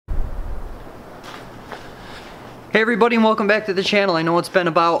Hey everybody, and welcome back to the channel. I know it's been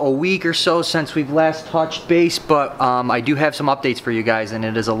about a week or so since we've last touched base, but I do have some updates for you guys, and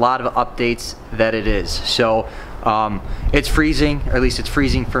it is a lot of updates that it is. So it's freezing, or at least it's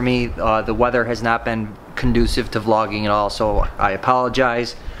freezing for me. The weather has not been conducive to vlogging at all, so I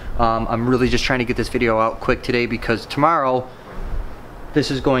apologize. I'm really just trying to get this video out quick today because tomorrow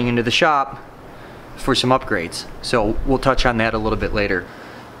this is going into the shop for some upgrades. So we'll touch on that a little bit later.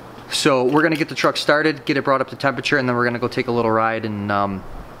 So we're gonna get the truck started, get it brought up to temperature, and then we're gonna go take a little ride, and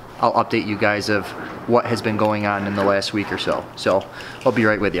I'll update you guys of what has been going on in the last week or so. So I'll be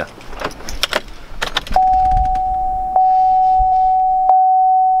right with you.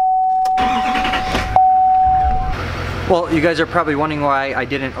 Well, you guys are probably wondering why I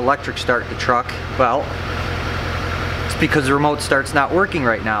didn't electric start the truck. Well, it's because the remote start's not working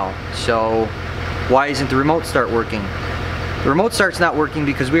right now. So why isn't the remote start working? The remote start's not working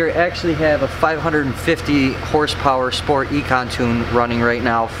because we actually have a 550 horsepower sport econ tune running right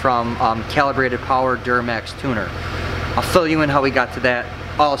now from Calibrated Power Duramax Tuner. I'll fill you in how we got to that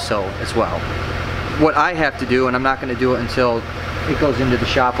also as well. What I have to do, and I'm not going to do it until it goes into the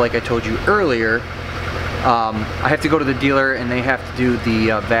shop like I told you earlier, I have to go to the dealer and they have to do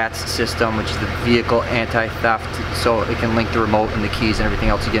the VATS system, which is the vehicle anti-theft, so it can link the remote and the keys and everything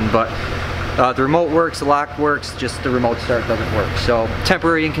else again. But the remote works, the lock works, just the remote start doesn't work. So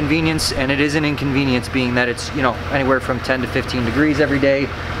temporary inconvenience, and it is an inconvenience being that it's, you know, anywhere from 10 to 15 degrees every day.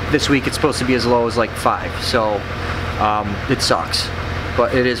 This week it's supposed to be as low as like 5, so it sucks,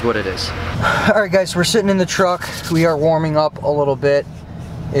 but it is what it is. All right guys, we're sitting in the truck. We are warming up a little bit.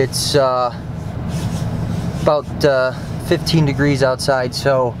 It's about 15 degrees outside,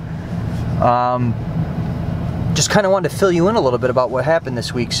 so just kind of wanted to fill you in a little bit about what happened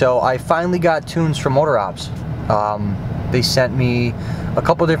this week. So I finally got tunes from Motor Ops. They sent me a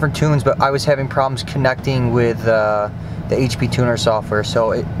couple different tunes, but I was having problems connecting with the HP Tuner software.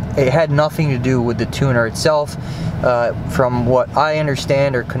 So it had nothing to do with the tuner itself. From what I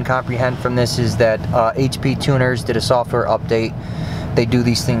understand or can comprehend from this is that HP Tuners did a software update. They do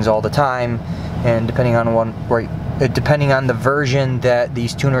these things all the time, and depending on the version that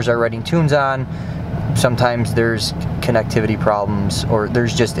these tuners are writing tunes on, sometimes there's connectivity problems, or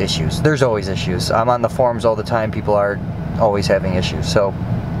there's just issues. There's always issues. I'm on the forums all the time. People are always having issues. So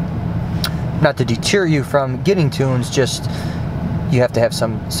not to deter you from getting tunes, just you have to have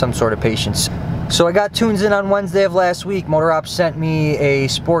some sort of patience. So I got tunes in on Wednesday of last week. Motor Ops sent me a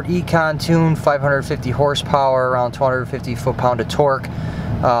Sport Econ tune, 550 horsepower, around 250 foot-pound of torque.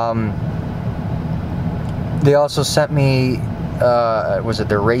 They also sent me was it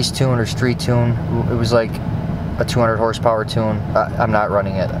their race tune or street tune? It was like a 200 horsepower tune. I'm not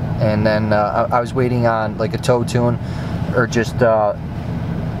running it. And then I was waiting on like a tow tune, or just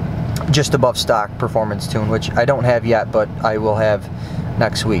above stock performance tune, which I don't have yet, but I will have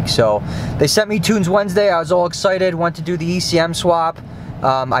next week. So they sent me tunes Wednesday. I was all excited. Went to do the ECM swap.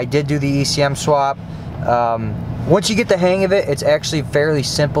 I did do the ECM swap. Once you get the hang of it, it's actually fairly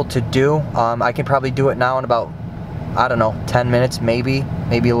simple to do. I can probably do it now in about, I don't know, 10 minutes, maybe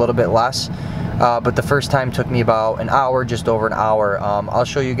a little bit less. But the first time took me about an hour, just over an hour. I'll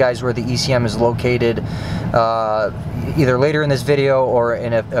show you guys where the ECM is located either later in this video or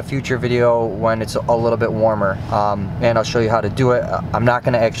in a future video when it's a little bit warmer. And I'll show you how to do it. I'm not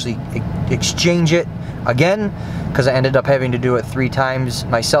going to actually exchange it again, because I ended up having to do it 3 times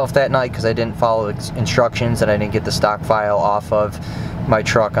myself that night because I didn't follow instructions and I didn't get the stock file off of my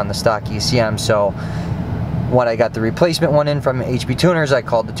truck on the stock ECM. So when I got the replacement one in from HP Tuners, I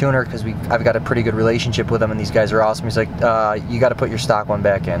called the tuner because I've got a pretty good relationship with them, and these guys are awesome. He's like, you got to put your stock one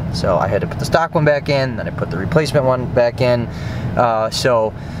back in. So I had to put the stock one back in, then I put the replacement one back in.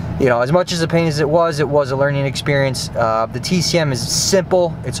 So, you know, as much as a pain as it was a learning experience. The TCM is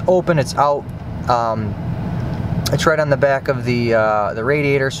simple. It's open. It's out. It's right on the back of the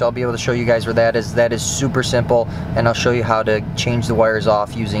radiator, so I'll be able to show you guys where that is. That is super simple, and I'll show you how to change the wires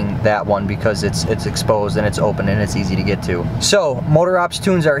off using that one because it's exposed and it's open and it's easy to get to. So Motor Ops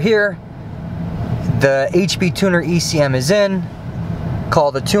tunes are here. The HP Tuner ECM is in.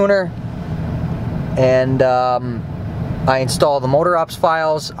 Call the tuner, and I installed the Motor Ops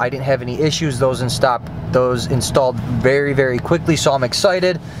files. I didn't have any issues. Those installed very, very quickly, so I'm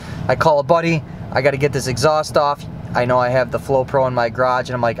excited. I call a buddy. I got to get this exhaust off. I know I have the Flow Pro in my garage,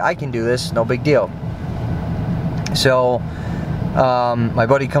 and I'm like, I can do this, no big deal. So my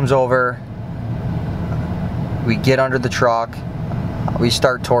buddy comes over, we get under the truck, we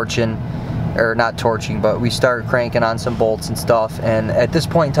start torching, or not torching, but we start cranking on some bolts and stuff, and at this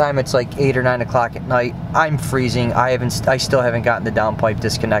point in time it's like 8 or 9 o'clock at night. I'm freezing. I still haven't gotten the downpipe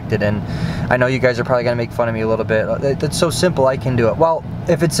disconnected, and I know you guys are probably gonna make fun of me a little bit. That's so simple, I can do it. Well,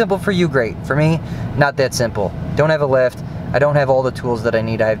 if it's simple for you, great. For me, not that simple. Don't have a lift. I don't have all the tools that I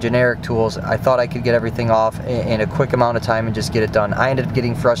need. I have generic tools. I thought I could get everything off in a quick amount of time and just get it done. I ended up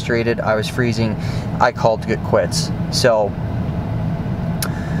getting frustrated. I was freezing. I called it quits. So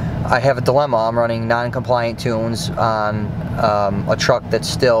I have a dilemma. I'm running non-compliant tunes on a truck that's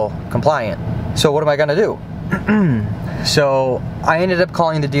still compliant. So what am I gonna do? So I ended up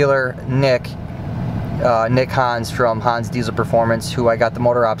calling the dealer, Nick Hahns from Hahns Diesel Performance, who I got the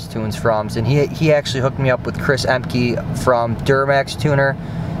motor ops tunes from, and he actually hooked me up with Chris Ehmke from Duramax Tuner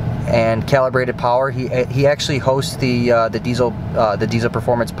and Calibrated Power. He actually hosts the Diesel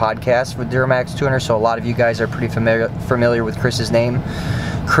Performance podcast with Duramax Tuner, so a lot of you guys are pretty familiar with Chris's name.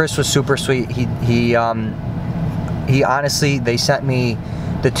 Chris was super sweet. He honestly, they sent me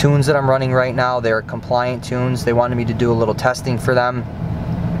the tunes that I'm running right now. They're compliant tunes. They wanted me to do a little testing for them.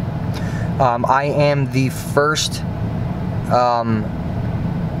 I am the first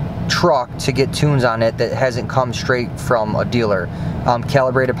truck to get tunes on it that hasn't come straight from a dealer.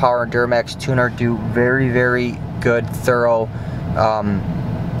 Calibrated Power and Duramax Tuner do very, very good, thorough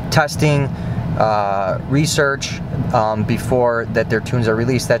testing, research before that their tunes are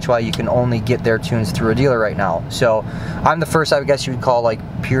released. That's why you can only get their tunes through a dealer right now. So I'm the first, I guess you would call, like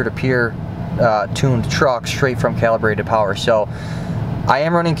peer-to-peer tuned truck straight from Calibrated Power. So I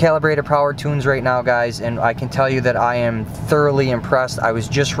am running Calibrated Power Tunes right now, guys, and I can tell you that I am thoroughly impressed. I was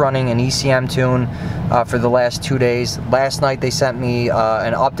just running an ECM tune for the last 2 days. Last night they sent me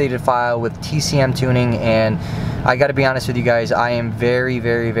an updated file with TCM tuning, and I got to be honest with you guys, I am very,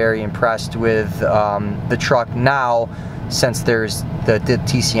 very, very impressed with the truck now since there's the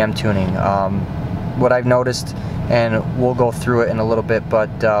TCM tuning. What I've noticed, and we'll go through it in a little bit, but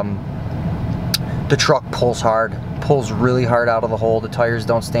the truck pulls hard. Pulls really hard out of the hole. The tires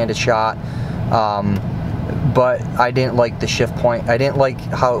don't stand a shot, but I didn't like the shift point. I didn't like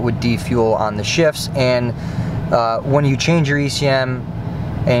how it would defuel on the shifts, and when you change your ECM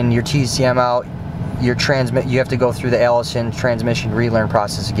and your TCM out, you have to go through the Allison transmission relearn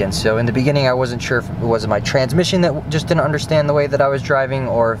process again. So in the beginning I wasn't sure if it was my transmission that just didn't understand the way that I was driving,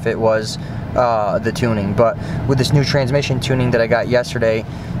 or if it was the tuning. But with this new transmission tuning that I got yesterday,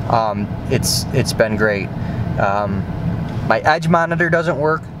 it's been great. My edge monitor doesn't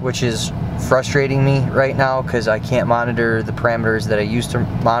work, which is frustrating me right now because I can't monitor the parameters that I used to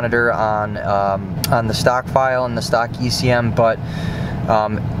monitor on the stock file and the stock ECM, but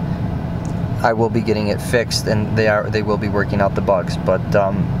I will be getting it fixed, and they will be working out the bugs. But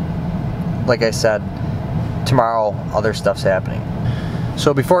like I said, tomorrow other stuff's happening.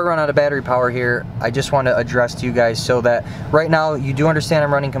 So before I run out of battery power here, I just want to address to you guys so that right now you do understand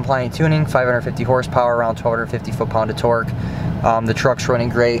I'm running compliant tuning, 550 horsepower, around 1250 foot-pound of torque. The truck's running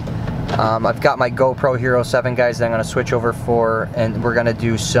great. I've got my GoPro Hero 7, guys, that I'm going to switch over for, and we're going to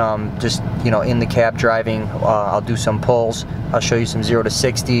do some just, you know, in the cab driving. I'll do some pulls. I'll show you some 0 to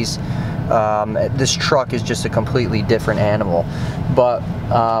 60s. This truck is just a completely different animal. But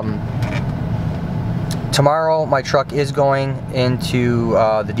tomorrow my truck is going into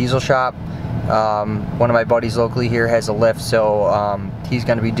the diesel shop. One of my buddies locally here has a lift, so we're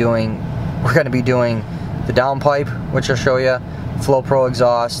going to be doing the downpipe, which I'll show you, Flow Pro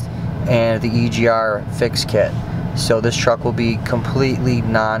exhaust, and the EGR fix kit. So this truck will be completely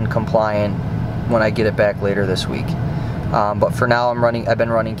non-compliant when I get it back later this week. But for now, I've been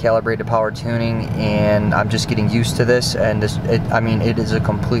running Calibrated Power Tuning, and I'm just getting used to this, and it is a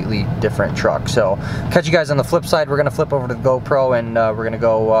completely different truck. So catch you guys on the flip side. We're gonna flip over to the GoPro, and we're gonna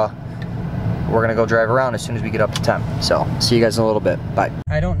go drive around as soon as we get up to temp. So see you guys in a little bit. Bye.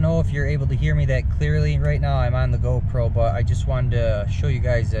 I don't know if you're able to hear me that clearly right now. I'm on the GoPro, but I just wanted to show you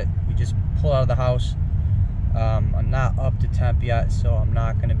guys that we just pulled out of the house. I'm not up to temp yet, so I'm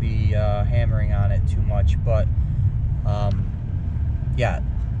not gonna be hammering on it too much, but yeah,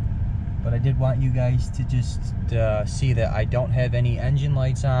 but I did want you guys to just see that I don't have any engine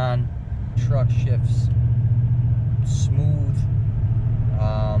lights on. Truck shifts smooth.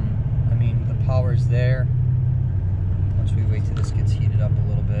 I mean, the power's there. Once we wait till this gets heated up a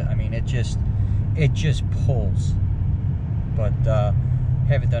little bit, I mean, it just pulls. But I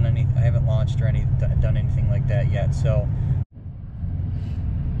haven't launched or done anything like that yet. So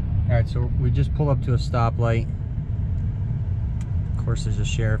all right, so we just pulled up to a stoplight. Of course, there's a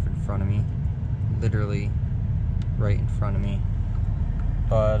sheriff in front of me, literally right in front of me.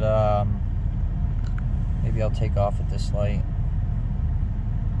 But maybe I'll take off at this light.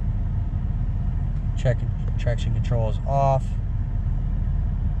 Traction control is off.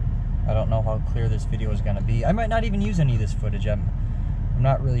 I don't know how clear this video is going to be. I might not even use any of this footage. I'm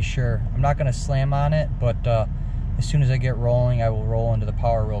not really sure. I'm not going to slam on it, but as soon as I get rolling, I will roll into the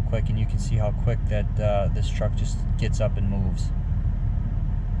power real quick, and you can see how quick that this truck just gets up and moves.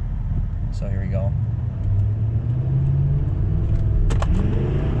 So here we go.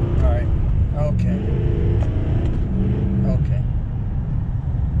 Alright, okay. Okay.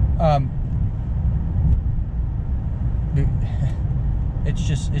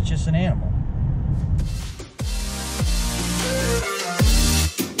 It's just an animal.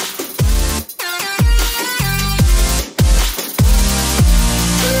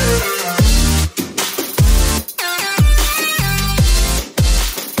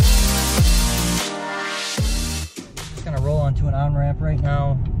 Just gonna roll onto an on-ramp right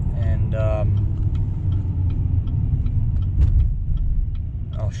now, and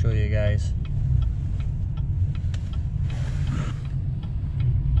I'll show you guys.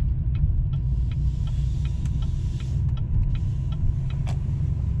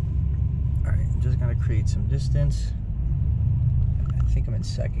 Create some distance. I think I'm in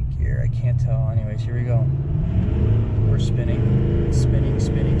second gear. I can't tell. Anyways, here we go. We're spinning, spinning,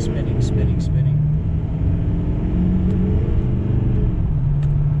 spinning, spinning, spinning, spinning.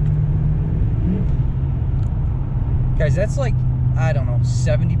 Guys, that's like, I don't know,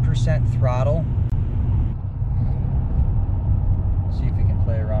 70% throttle. Let's see if we can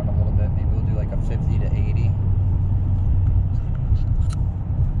play around a little bit. Maybe we'll do like a 50 to 80.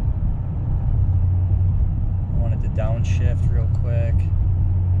 Downshift real quick.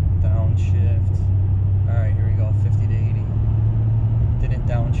 Downshift. Alright, here we go. 50 to 80. Didn't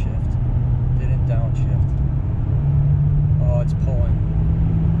downshift. Didn't downshift. Oh, it's pulling.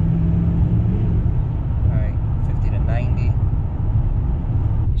 Alright, 50 to 90.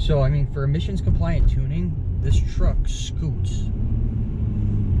 So, I mean, for emissions compliant tuning, this truck scoots.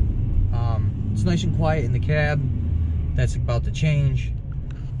 It's nice and quiet in the cab. That's about to change.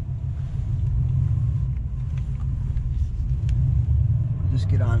 Just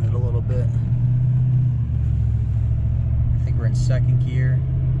get on it a little bit. I think we're in second gear.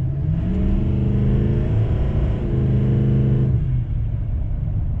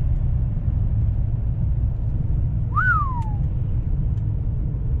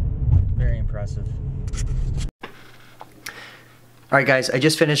 Very impressive. Alright guys, I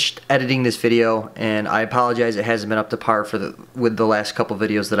just finished editing this video, and I apologize it hasn't been up to par with the last couple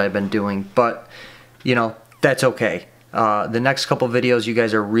videos that I've been doing, but you know, that's okay. The next couple videos you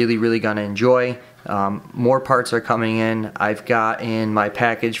guys are really gonna enjoy. More parts are coming in. I've got in my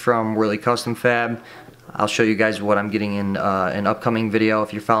package from Whirly Custom Fab. I'll show you guys what I'm getting in an upcoming video.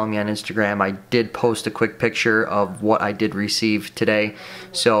 If you're following me on Instagram, I did post a quick picture of what I did receive today,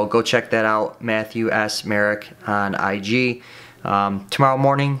 so go check that out. Matthew S. Merrick on IG. Tomorrow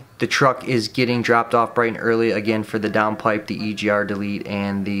morning the truck is getting dropped off bright and early again for the downpipe, the EGR delete,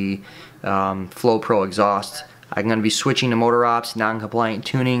 and the Flow Pro exhaust. I'm going to be switching to motor ops, non-compliant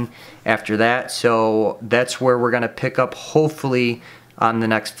tuning after that, so that's where we're going to pick up hopefully on the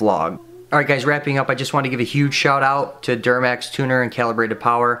next vlog. Alright guys, wrapping up, I just want to give a huge shout out to Duramax Tuner and Calibrated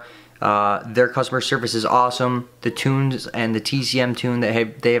Power. Their customer service is awesome. The tunes and the TCM tune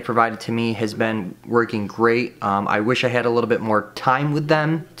that they have provided to me has been working great. I wish I had a little bit more time with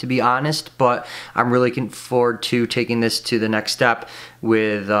them, to be honest, but I'm really looking forward to taking this to the next step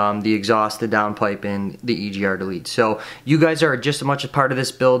with the exhaust, the downpipe, and the EGR delete. So you guys are just as much a part of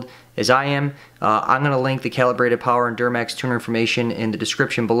this build as I am. I'm going to link the Calibrated Power and Duramax Tuner information in the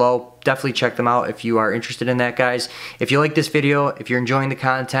description below. Definitely check them out if you are interested in that, guys. If you like this video, if you're enjoying the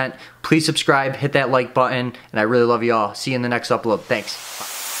content, please subscribe, hit that like button, and I really love you all. See you in the next upload.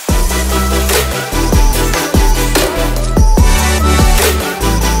 Thanks. Bye.